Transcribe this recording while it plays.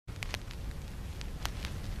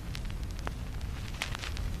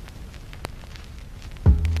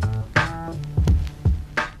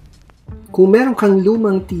Kung meron kang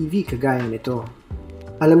lumang TV kagaya nito,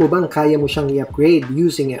 alam mo bang kaya mo siyang i-upgrade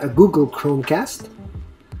using a Google Chromecast?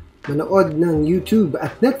 Manood ng YouTube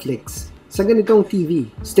at Netflix sa ganitong TV.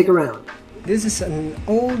 Stick around. This is an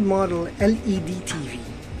old model LED TV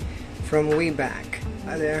from way back.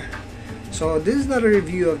 There. So this is not a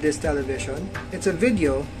review of this television. It's a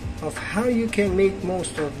video of how you can make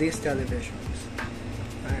most of these televisions.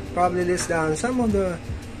 I probably list down some of the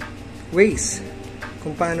ways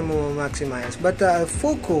kung paano mo maximize. But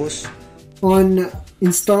focus on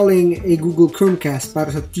installing a Google Chromecast para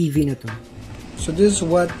sa TV na to. So this is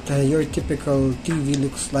what your typical TV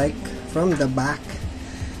looks like from the back.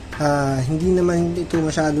 Hindi naman ito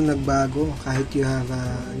masyadong nagbago kahit you have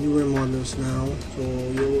newer models now. So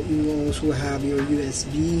you also have your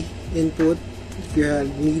USB input. If you have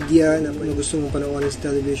media na gusto mong panoorin sa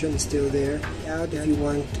television, it's still there. If you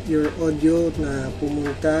want your audio na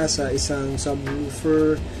pumunta sa isang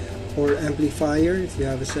subwoofer or amplifier, if you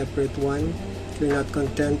have a separate one, if you're not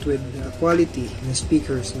content with the quality ng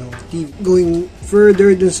speakers, no. Going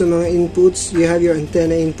further dun sa mga inputs, you have your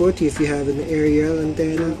antenna input. If you have an aerial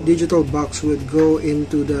antenna, digital box would go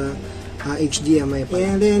into the HDMI.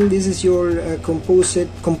 And then this is your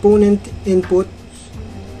component input.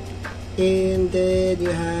 And then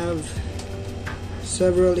you have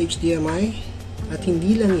several HDMI. At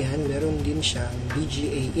hindi lang yan, meron din siyang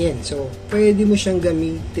VGA in. So, pwede mo siyang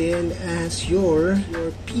gamitin as your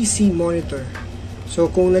PC monitor.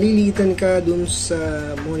 So, kung nalilitan ka dun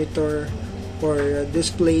sa monitor or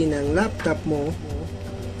display ng laptop mo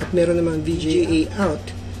at meron namang VGA out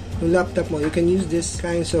ng laptop mo, you can use this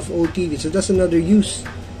kinds of old TV. So, that's another use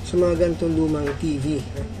sa mga ganitong lumang TV.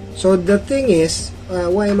 So, the thing is,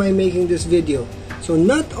 why am I making this video? So,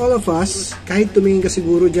 not all of us, kahit tumingin ka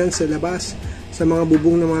siguro dyan sa labas, sa mga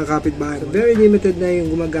bubong ng mga kapitbahay, very limited na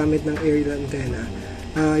yung gumagamit ng aerial antenna.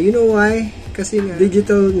 You know why? Kasi nga,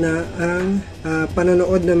 digital na ang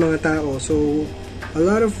pananood ng mga tao. So, a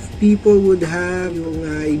lot of people would have yung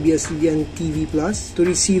ABS-CBN TV Plus to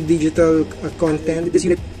receive digital content. This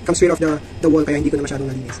unit comes straight off the wall, kaya hindi ko na masyadong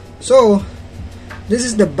nalinis. So, this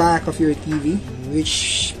is the back of your TV,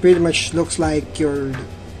 which pretty much looks like your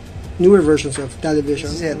newer versions of television.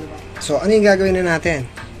 So, ano yung gagawin na natin?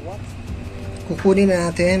 Kukunin na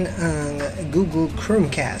natin ang Google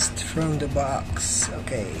Chromecast from the box.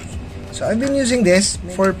 Okay. So, I've been using this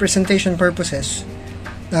for presentation purposes.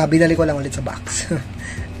 Binalik ko lang ulit sa box.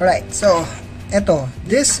 Alright, so, eto.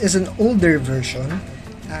 This is an older version.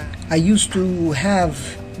 I used to have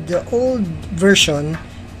the old version,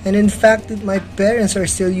 and in fact, my parents are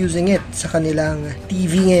still using it sa kanilang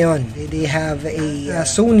TV ngayon. They have a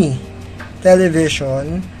Sony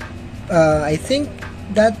television. I think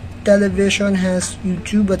that television has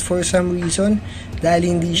YouTube, but for some reason,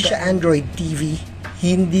 dahil hindi siya Android TV,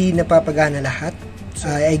 hindi napapagana lahat. So,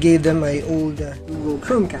 I gave them my old Google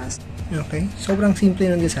Chromecast. Okay, sobrang simple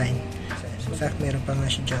ng design. In fact, meron pa nga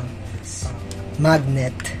siya dyan.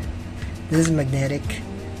 Magnet. This is magnetic.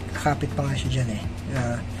 Kakapit pa nga siya dyan eh.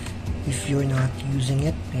 If you're not using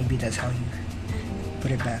it, maybe that's how you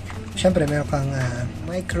put it back. Siyempre, meron kang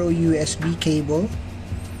micro USB cable.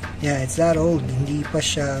 Yeah, it's that old. Hindi pa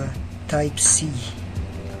siya Type-C.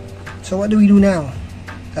 So, what do we do now?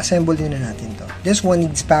 Assemble din na natin to. This one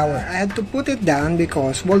needs power. I had to put it down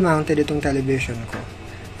because wall-mounted itong television ko.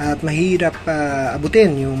 At mahirap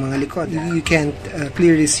abutin yung mga likod. You can't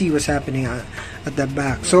clearly see what's happening at the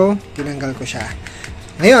back. So, tinanggal ko siya.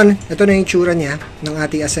 Ngayon, ito na yung tsura niya ng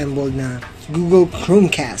ating assembled na Google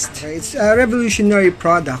Chromecast. It's a revolutionary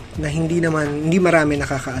product na hindi marami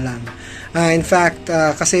nakakaalam. In fact,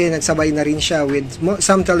 kasi nagsabay na rin siya with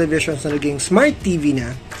some televisions na naging smart TV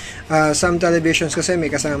na. Some televisions kasi may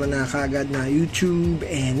kasama na kaagad na YouTube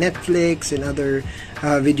and Netflix and other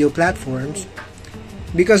video platforms.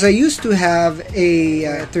 Because I used to have a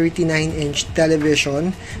 39-inch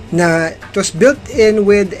television na it was built in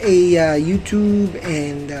with a YouTube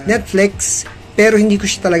and Netflix, pero hindi ko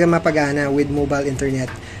siya talaga mapagana with mobile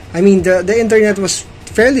internet. I mean, the internet was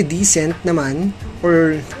fairly decent naman,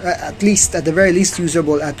 or at least, at the very least,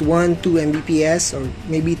 usable at 1-2 Mbps or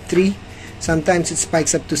maybe 3. Sometimes it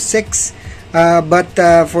spikes up to 6. But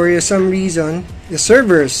for some reason, the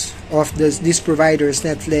servers of these providers,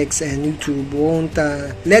 Netflix and YouTube, won't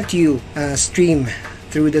let you stream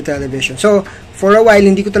through the television. So, for a while,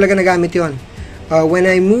 hindi ko talaga nagamit yon. When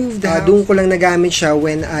I moved, doon ko lang nagamit siya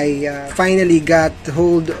when I finally got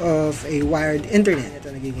hold of a wired internet.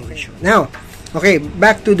 Ito nagiging issue. Now, okay,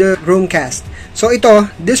 back to the Chromecast. So,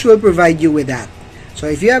 this will provide you with that. So,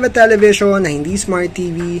 if you have a television na hindi smart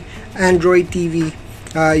TV, Android TV,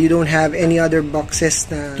 you don't have any other boxes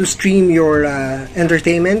to stream your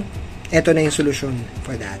entertainment, Ito na yung solution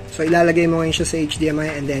for that. So, ilalagay mo ngayon siya sa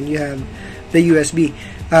HDMI and then you have the USB.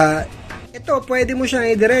 Ito, pwede mo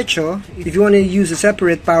siyang i-diretso if you want to use a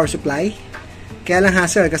separate power supply. Kaya lang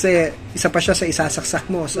hassle kasi isa pa siya sa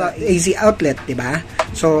isasaksak mo sa AC outlet, diba?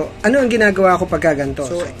 So, ano ang ginagawa ko pagka ganito?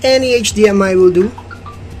 So, any HDMI will do.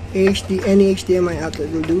 Any HDMI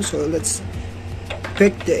outlet will do. So, let's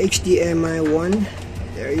pick the HDMI one.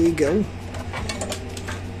 There you go.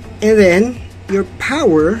 And then, your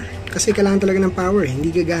power, kasi kailangan talaga ng power, hindi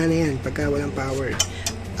gagana yan pagka walang power.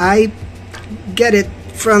 I get it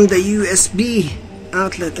from the USB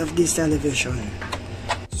outlet of this television.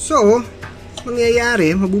 So,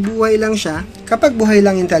 mangyayari, mabubuhay lang siya kapag buhay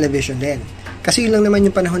lang yung television din. Kasi yun lang naman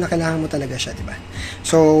yung panahon na kailangan mo talaga siya, diba?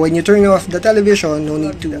 So, when you turn off the television, no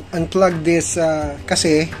need to unplug this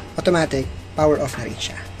kasi automatic, power off na rin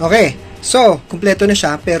siya. Okay, so, kumpleto na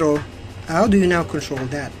siya, pero how do you now control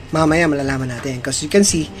that? Mamaya malalaman natin. Because you can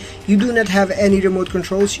see, you do not have any remote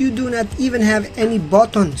controls. You do not even have any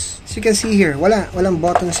buttons. So you can see here, walang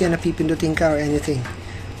buttons yan na pipindutin ka or anything.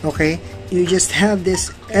 Okay? You just have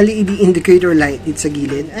this LED indicator light. It's sa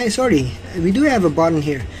gilid. Ay, sorry. We do have a button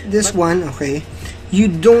here. This one, okay. You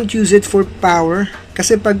don't use it for power.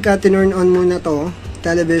 Kasi pagka tinurn on mo na to,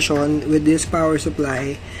 television with this power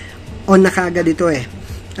supply, on na kagad ito eh.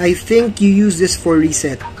 I think you use this for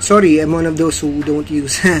reset. Sorry, I'm one of those who don't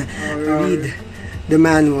use or read the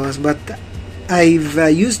manuals, but I've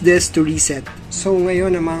used this to reset. So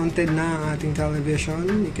ngayon, na-mounted na ang ating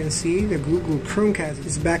television. You can see the Google Chromecast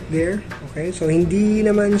is back there. Okay, so hindi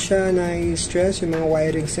naman siya na-stress yung mga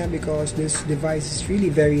wirings niya because this device is really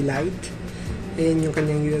very light. And yung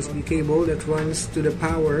kanyang USB cable that runs to the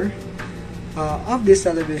power of this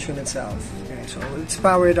television itself. Okay, so let's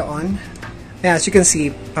power it on. Yeah, as you can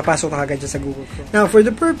see, papasok na agad sa Google Chrome. Now, for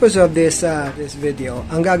the purpose of this video,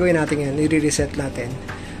 ang gagawin natin ngayon, i-reset natin.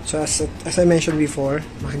 So, as I mentioned before,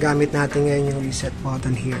 makagamit natin ngayon yung reset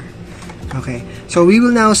button here. Okay, so we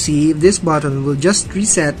will now see if this button will just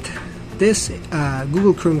reset this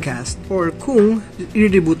Google Chromecast or kung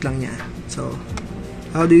i-reboot lang niya. So,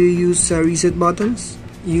 how do you use reset buttons?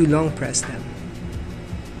 You long press them.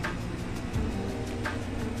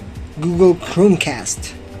 Google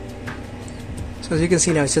Chromecast. So as you can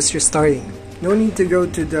see now, it's just restarting. No need to go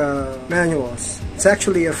to the manuals. It's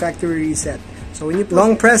actually a factory reset. So when you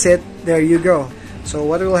long press it, there you go. So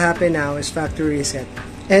what will happen now is factory reset.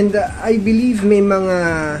 And I believe may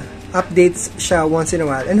mga updates siya once in a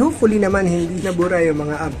while. And hopefully naman hindi nabura yung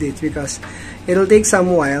mga updates because it'll take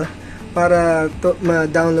some while para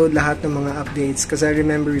ma-download lahat ng mga updates. Because I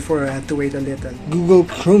remember before I had to wait a little. Google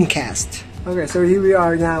Chromecast. Okay, so here we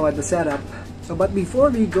are now at the setup. So, but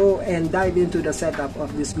before we go and dive into the setup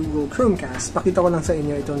of this Google Chromecast, pakita ko lang sa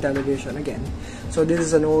inyo itong television again. So, this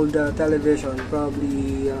is an old television,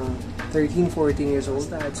 probably 13, 14 years old.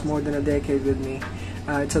 It's more than a decade with me.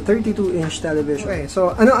 It's a 32-inch television. Okay,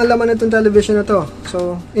 so ano ang laman itong television na to?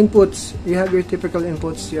 So, inputs. You have your typical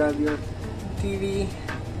inputs. You have your TV,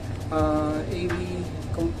 AV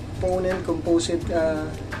component, composite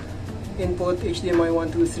input, HDMI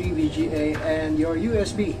 1, 2, 3, VGA, and your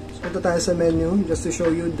USB. So, ito tayo sa menu just to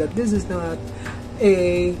show you that this is not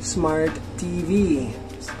a smart TV.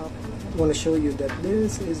 So, I want to show you that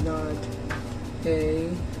this is not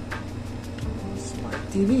a smart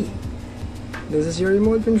TV. This is your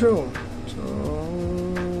remote control. So,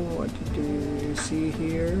 what do you see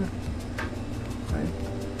here? Okay.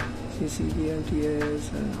 CCD,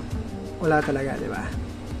 MTS, wala talaga, diba?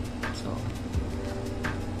 So,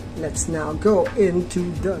 let's now go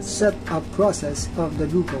into the setup process of the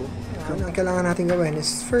Google. Ang kailangan natin gawin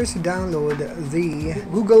is first download the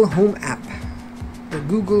Google Home app. The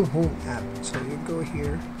Google Home app. So you go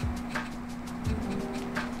here.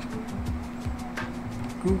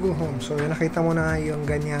 Google Home. So nakita mo na yung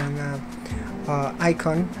ganyang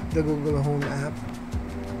icon, the Google Home app.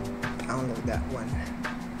 Download that one.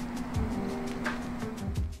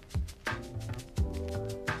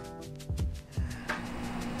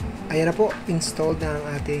 Ayan na po, installed na ang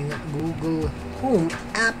ating Google Home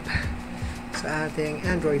app sa ating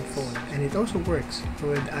Android phone. And it also works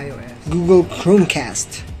with iOS. Google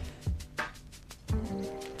Chromecast.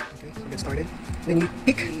 Okay, so get started. Then you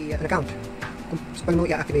pick an account. Kung paano mo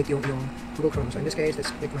i-activate yung Google Chrome. So in this case,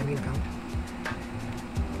 let's click my main account.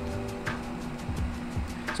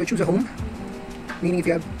 So choose a home. Meaning if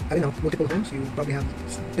you have, I don't know, multiple homes, you probably have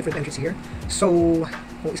different entries here. So,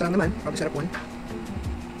 kung isa lang naman, probably set up one.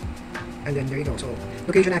 And then there you go. So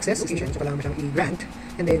location access, location. So kailangan mo siyang i-grant.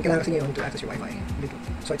 And then kailangan kasi ngayon to access your Wi-Fi.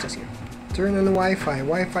 So it says here. Turn on the Wi-Fi.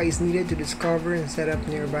 Wi-Fi is needed to discover and set up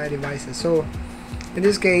nearby devices. So In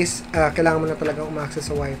this case, kailangan mo na talaga umaccess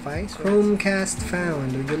sa Wi-Fi. Chromecast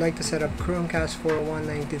found. Would you like to set up Chromecast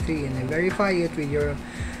 4193 and then verify it with your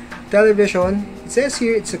television? It says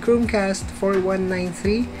here it's a Chromecast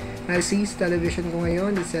 4193. I see television ko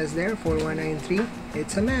ngayon. It says there 4193.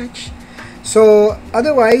 It's a match. So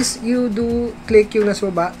otherwise, you do click yung nasa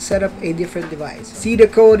baba, set up a different device. See the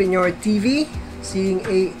code in your TV. Seeing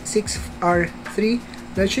A6R3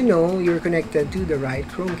 lets you know you're connected to the right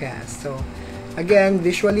Chromecast. So again,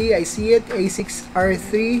 visually, I see it,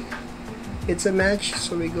 A6R3, it's a match,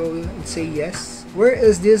 so we go and say yes. Where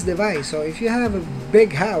is this device? So if you have a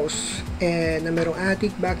big house, and na merong attic,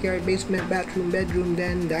 backyard, basement, bathroom, bedroom,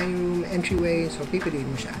 then dining room, entryway, so pipiliin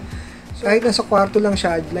mo siya. So kahit nasa kwarto lang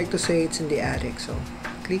siya, I'd like to say it's in the attic, so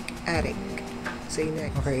click attic. Say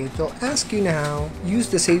next. Okay, so ask you now,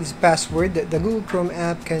 use the saved password. The Google Chrome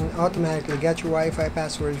app can automatically get your Wi-Fi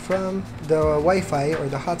password from the Wi-Fi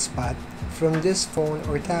or the hotspot from this phone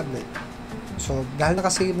or tablet. So, dahil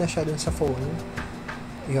nakasave na siya dun sa phone,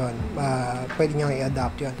 yun, pwede niyang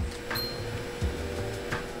i-adapt yun.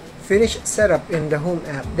 Finish setup in the home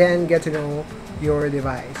app, then get to know your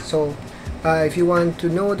device. So, if you want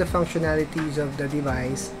to know the functionalities of the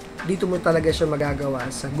device, dito mo talaga siya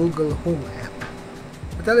magagawa sa Google Home app.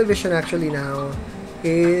 The television actually now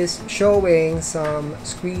is showing some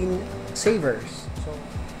screen savers.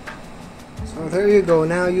 So there you go.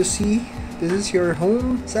 Now you see this is your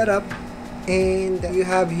home setup, and you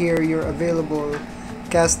have here your available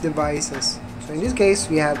cast devices. So in this case,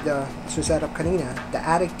 we have the setup kanina, the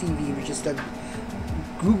attic TV, which is the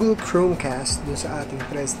Google Chromecast dun sa ating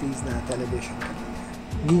Prestige na television.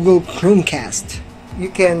 Google Chromecast.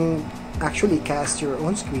 You can actually cast your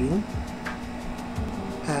own screen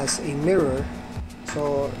as a mirror.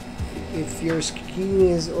 So if your screen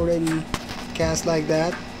is already cast like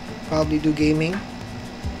that, probably do gaming.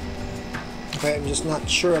 Okay, I'm just not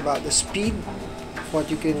sure about the speed of what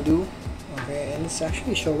you can do. Okay, and it's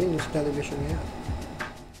actually showing this television here.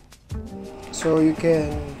 So you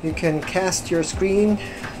can cast your screen,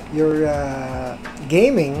 your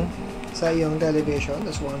gaming sa iyong television.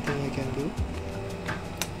 That's one thing you can do.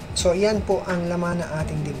 So yan po ang laman ng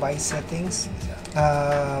ating device settings.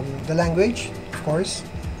 The language, of course,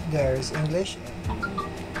 there's English.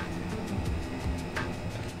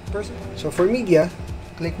 So for media,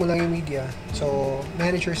 click mo lang yung media. So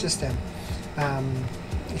manage your system.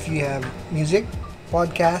 If you have music,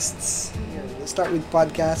 podcasts, let's start with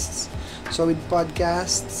podcasts. So with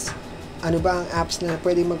podcasts, ano ba ang apps na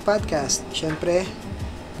pwede mag-podcast? Siyempre,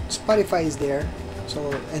 Spotify is there. So,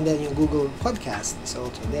 and then yung Google Podcast is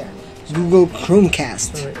also there. Google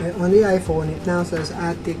Chromecast. So, on the iPhone, it now says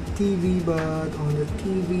Attic TV, but on the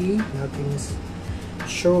TV, nothing's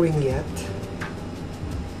showing yet.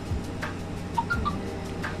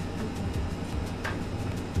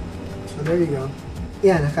 So there you go.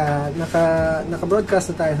 Yeah,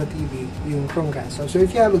 naka-broadcast na tayo sa TV, yung Chromecast. So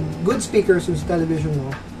if you have a good speaker sa television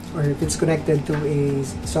mo, or if it's connected to a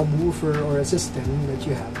subwoofer or a system that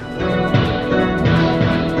you have,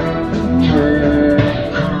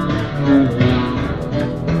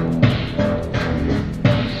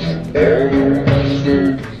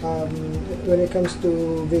 when it comes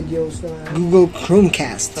to videos, Google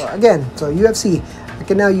Chromecast. So again, so UFC, I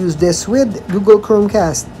can now use this with Google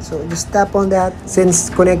Chromecast. So just tap on that. Since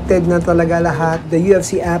connected na talaga lahat, the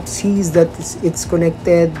UFC app sees that it's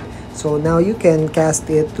connected. So now you can cast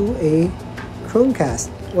it to a Chromecast.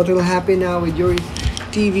 What will happen now with your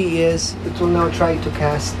TV is it will now try to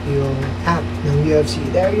cast yung app ng UFC.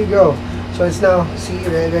 There you go. So it's now, see,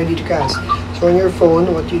 ready to cast. So on your phone,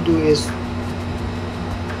 what you do is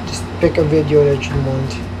just pick a video that you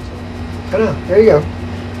want. So there you go.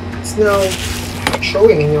 It's now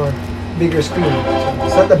showing in your bigger screen. So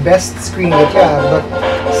it's not the best screen that you have, but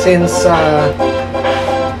since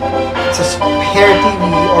it's a spare TV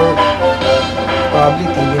or probably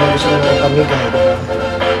TV na gusto na kamigay.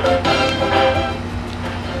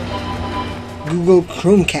 Google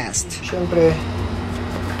Chromecast. Siyempre,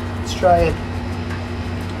 let's try it.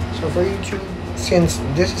 So for YouTube, since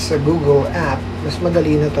this is a Google app, mas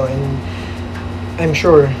madali na to, and I'm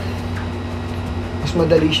sure mas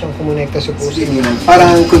madali siyang kumonekta supposedly.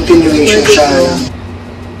 Parang continuation siya.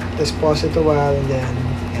 Just pause it a while and then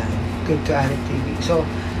click to Attic TV. So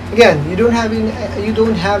again, you don't have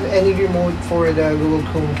any remote for the Google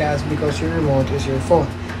Chromecast because your remote is your phone.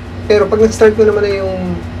 Pero pag nag-start mo naman na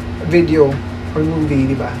yung video or movie,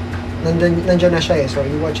 di ba? Nandiyan na siya eh. So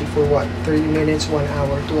you watch it for what? 30 minutes, 1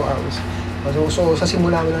 hour, 2 hours. So sa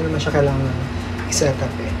simula mo lang naman siya kailangan i-set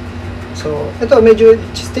up eh. So ito medyo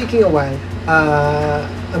just taking a while.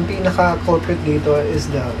 Ang pinaka-culprit dito is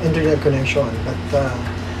the internet connection. But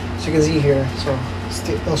as you can see here, so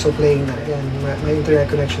still also playing that. Again, my internet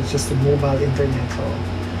connection is just a mobile internet, so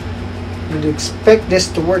you'd expect this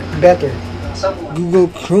to work better.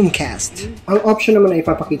 Google Chromecast. Ang option naman na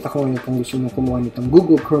ipapakita ko ngayon kung gusto mo kumuha nitong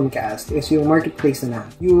Google Chromecast is yung marketplace na.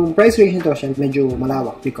 Yung price range nito siya medyo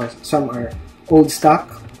malawak because some are old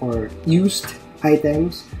stock or used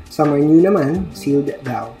items, some are new naman, sealed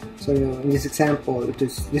daw. So in this example,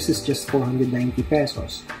 this is just 490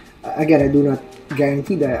 pesos. Again, I do not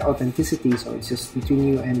guarantee the authenticity, so it's just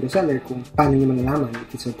between you and the seller kung paano nyo malalaman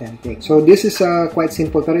if it's authentic. So this is quite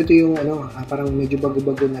simple, pero ito yung parang medyo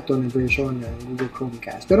bago-bago na to na version ng Google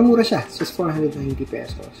Chromecast. Pero mura siya, it's just 490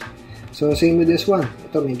 pesos. So same with this one,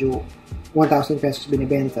 ito medyo 1,000 pesos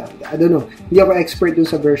binibenta. I don't know, hindi ako expert dun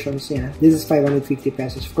sa versions niya. This is 550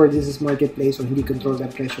 pesos. Of course, this is marketplace, so hindi control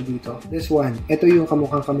ang presyo dito. This one, ito yung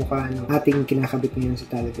kamukhang-kamukha ng ating kinakabit ngayon sa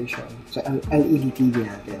television, sa LED TV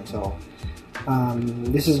natin. So,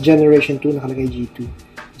 this is generation 2, nakalagay G2.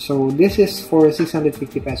 So, this is for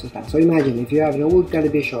 650 pesos lang. So, imagine, if you have an old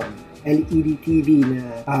television, LED TV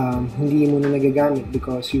na hindi mo na nagagamit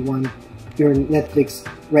because you want your Netflix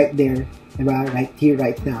right there, diba? Right here,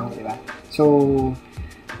 right now, diba? So,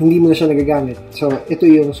 hindi mo na siya nagagamit. So, ito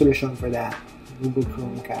yung solution for that. Google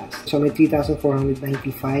Chromecast. So, may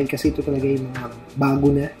 3,495 kasi ito talaga yung mga bago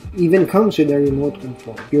na. Even comes with a remote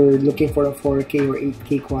control. If you're looking for a 4K or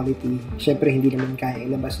 8K quality, syempre hindi naman kaya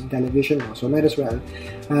ilabas yung television mo. So, might as well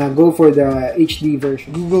go for the HD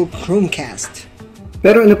version. Google Chromecast.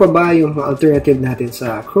 Pero ano pa ba yung alternative natin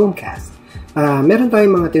sa Chromecast? Meron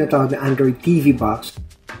tayong mga tinatawag na Android TV box.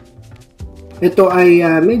 Ito ay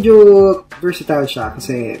medyo versatile siya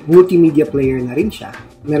kasi multimedia player na rin siya.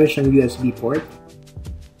 Meron siyang USB port.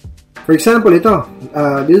 For example, ito.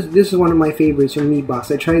 This is one of my favorites, yung Mi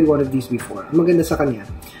Box. I tried one of these before. Ang maganda sa kanya.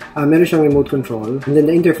 Meron siyang remote control and then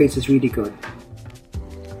the interface is really good.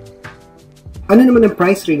 Ano naman ang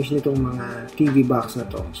price range nitong mga TV box na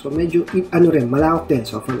to? So medyo, malawak din.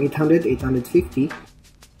 So from 800, 850.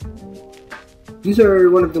 These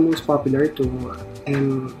are one of the most popular itong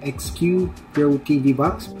MXQ Pro TV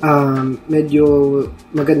box. Medyo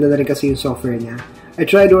maganda na rin kasi yung software niya. I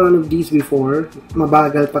tried one of these before.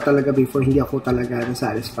 Mabagal pa talaga before, hindi ako talaga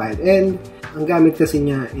na-satisfied. And ang gamit kasi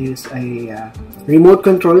niya is a remote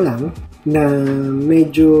control lang na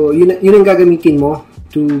medyo, yun ang gagamitin mo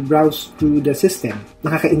to browse through the system.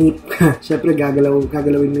 Nakakainip. Siyempre,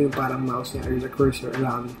 gagalawin mo yung parang mouse niya or the cursor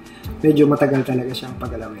around. Medyo matagal talaga siyang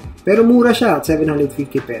paggalawin. Pero mura siya at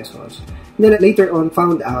 750 pesos. And then later on,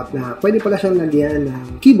 found out na pwede pala siyang lagyan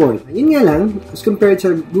ng keyboard. Yun nga lang, as compared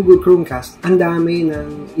sa Google Chromecast, ang dami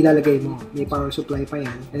ng ilalagay mo. May power supply pa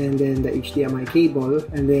yan. And then the HDMI cable.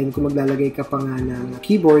 And then kung maglalagay ka pa nga ng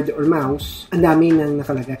keyboard or mouse, ang dami nang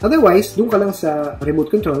nakalagay. Otherwise, dun ka lang sa remote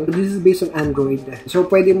control. This is based on Android. So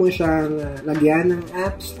pwede mo siyang lagyan ng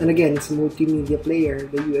apps. And again, it's a multimedia player.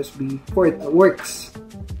 The USB port works.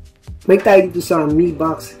 May tayo dito sa Mi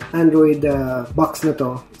Box Android box na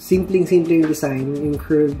to. Simpleng-simple yung design, yung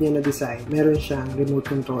curved niya na design. Meron siyang remote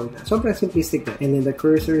control na. Sobrang simplistic din. And then the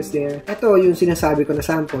cursor is there. Ito yung sinasabi ko na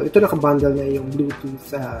sample. Ito nakabundle na yung Bluetooth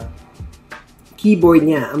keyboard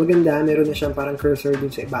niya. Ang maganda, meron na siyang parang cursor dun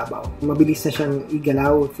sa ibabaw. Mabilis na siyang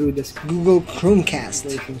igalaw through the Google Chromecast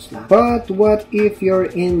versions na. But what if you're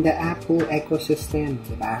in the Apple ecosystem?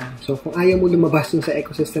 Diba? So kung ayaw mo lumabas dun sa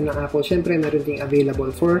ecosystem ng Apple, syempre meron ding available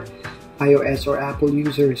for iOS or Apple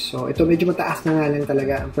users. So ito medyo mataas na nga lang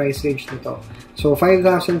talaga ang price range nito. So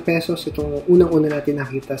 5,000 pesos itong unang-una natin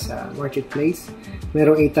nakita sa marketplace.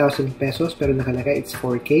 Merong 8,000 pesos pero nakalagay it's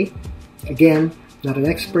 4K. Again, not an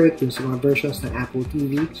expert dun sa mga versions ng Apple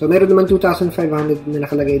TV. So, meron naman 2,500 na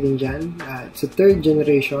nakalagay din dyan. It's a third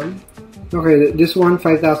generation. Okay, this one,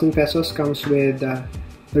 5,000 pesos comes with the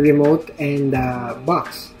remote and the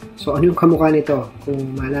box. So, ano yung kamukha nito?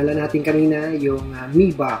 Kung maalala natin kanina, yung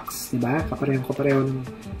Mi Box, diba? Kapareho ng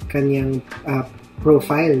kanyang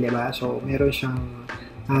profile, diba? So, meron siyang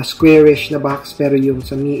squarish na box, pero yung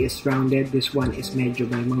sa Mi is rounded. This one is medyo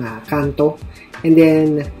may mga kanto. And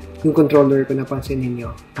then, yung controller, kung napansin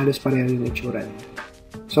ninyo, halos pareho yung itsura niya.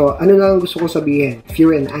 So, ano lang gusto ko sabihin? If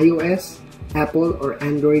you're an iOS, Apple, or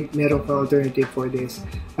Android, meron kang alternative for this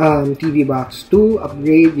TV box to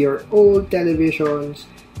upgrade your old televisions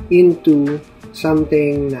into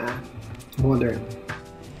something na modern.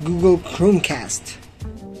 Google Chromecast.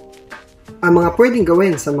 Ang mga pwedeng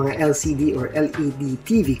gawin sa mga LCD or LED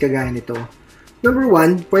TV kagaya nito, number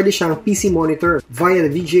 1, pwede siyang PC monitor via the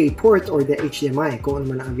VGA port or the HDMI kung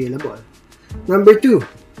ano man ang available. Number 2,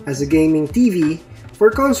 as a gaming TV, For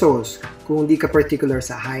consoles, kung di ka particular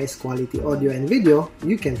sa highest quality audio and video,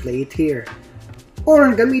 you can play it here. Or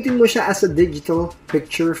gamitin mo siya as a digital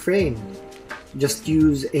picture frame. Just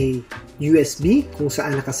use a USB kung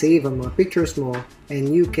saan nakasave ang mga pictures mo and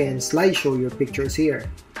you can slideshow your pictures here.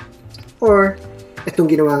 Or, itong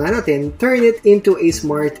ginawa nga natin, turn it into a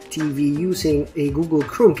smart TV using a Google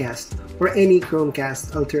Chromecast or any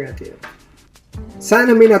Chromecast alternative.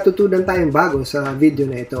 Sana may natutunan tayong bago sa video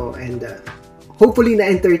na ito and hopefully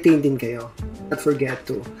na-entertain din kayo. Don't forget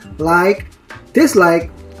to like, dislike,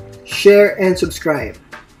 share, and subscribe.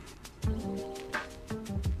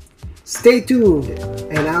 Stay tuned,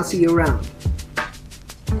 and I'll see you around.